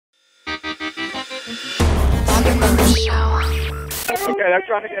Okay, they're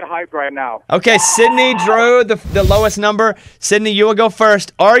trying to get hyped right now. Okay, Sydney drew the lowest number. Sydney, you will go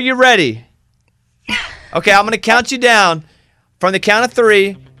first. Are you ready? Okay, I'm going to count you down. From the count of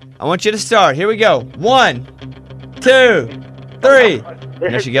 3, I want you to start. Here we go. 1, 2, 3.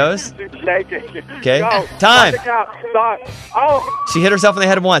 There she goes. Okay, time. Oh. She hit herself in the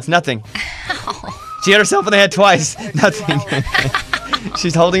head once. Nothing. She hit herself in the head twice. Nothing.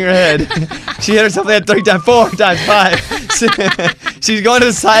 She's holding her head. She hit herself in the head 3 times, 4 times, 5. She's going to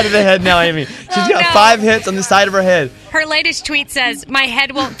the side of the head now, Amy. She's got 5 hits on the side of her head. Her latest tweet says, "My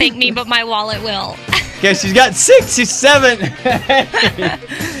head won't thank me, but my wallet will." Okay, she's got 6. She's 7.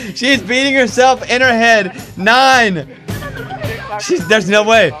 She's beating herself in her head. 9. There's no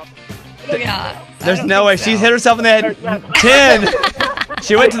way. Yeah. There's no way. She's hit herself in the head. 10.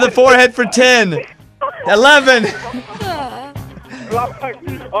 She went to the forehead for 10. 11.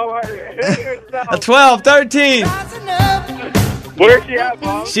 12. 13. Where's she at,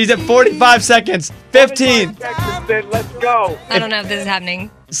 Mom? She's at 45 seconds. 15. Let's go. I don't know if this is happening.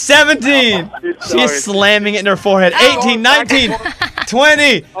 17. She's slamming it in her forehead. 18, 19,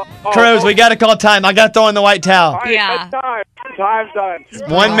 20. Cruz, we got to call time. I got to throw in the white towel. Right, Yeah. Time's done.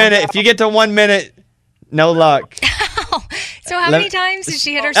 1 minute. If you get to 1 minute, no luck. So how many times did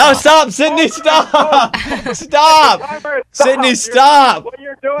she hit herself? Oh, stop, Sydney, stop. Stop. Sydney, stop. What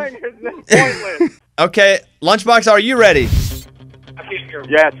you're doing is pointless. Okay, Lunchbox, are you ready?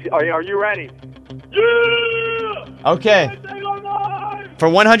 Yes. Are you ready? Yeah. Okay. For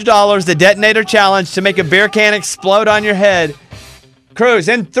 $100, the Detonator Challenge to make a beer can explode on your head. Cruz,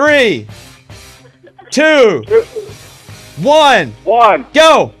 in 3, 2, 1.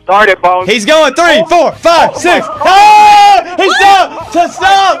 Go. Start it, Bones. He's going. 3, 4, 5, 6. Oh! He stopped.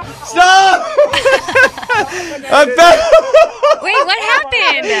 Stop. Wait, what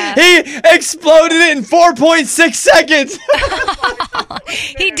happened? He exploded it in 4.6 seconds.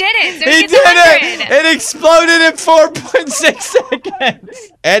 He did it. So He gets did 100. it. It exploded in 4.6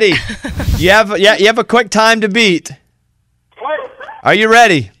 seconds. Eddie, you have a quick time to beat. Are you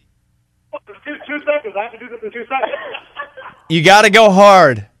ready? 2 seconds. I have to do this in 2 seconds. You got to go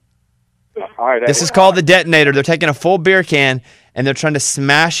hard. All right. This is called the Detonator. They're taking a full beer can and they're trying to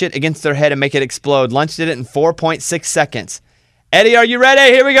smash it against their head and make it explode. Lunch did it in 4.6 seconds. Eddie, are you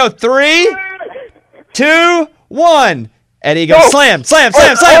ready? Here we go. 3, 2, 1. Eddie goes slam. Oh,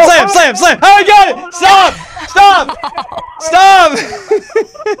 I got it. Stop.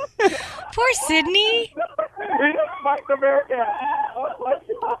 Poor Sydney.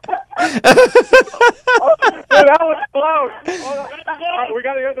 That was close. We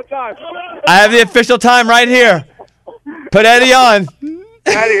got to hear the time. I have the official time right here. Put Eddie on.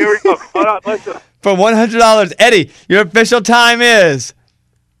 Eddie, here we go. Hold on, listen. For $100, Eddie, your official time is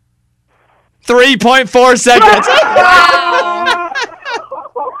 3.4 seconds. Wow.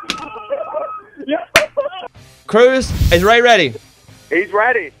 Cruz is ready. He's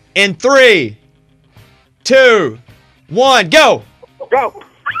ready. In 3, 2, 1, go. Go.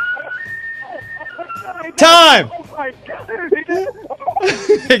 Time. Oh my God.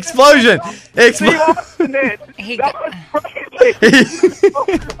 Explosion. He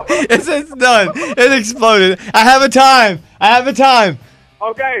It's done. It exploded. I have a time.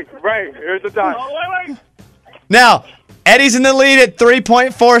 Okay, Ray, here's the time. Wait. Now, Eddie's in the lead at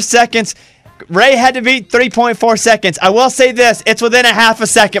 3.4 seconds. Ray had to beat 3.4 seconds. I will say this. It's within a half a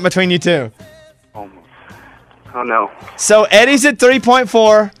second between you two. Oh no. So Eddie's at 3.4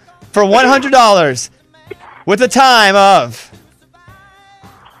 for $100 with a time of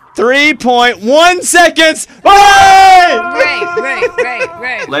 3.1 seconds. Right.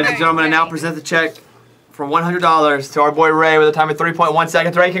 Ladies and gentlemen, I now present the check for $100 to our boy Ray with a time of 3.1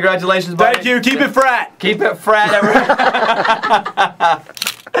 seconds. Ray, congratulations, buddy. Thank you. Keep it frat. Keep it frat.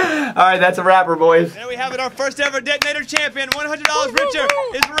 All right, that's a wrapper, boys. There we have it. Our first ever Detonator champion, $100 richer,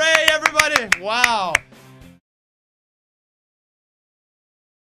 is Ray, everybody. Wow.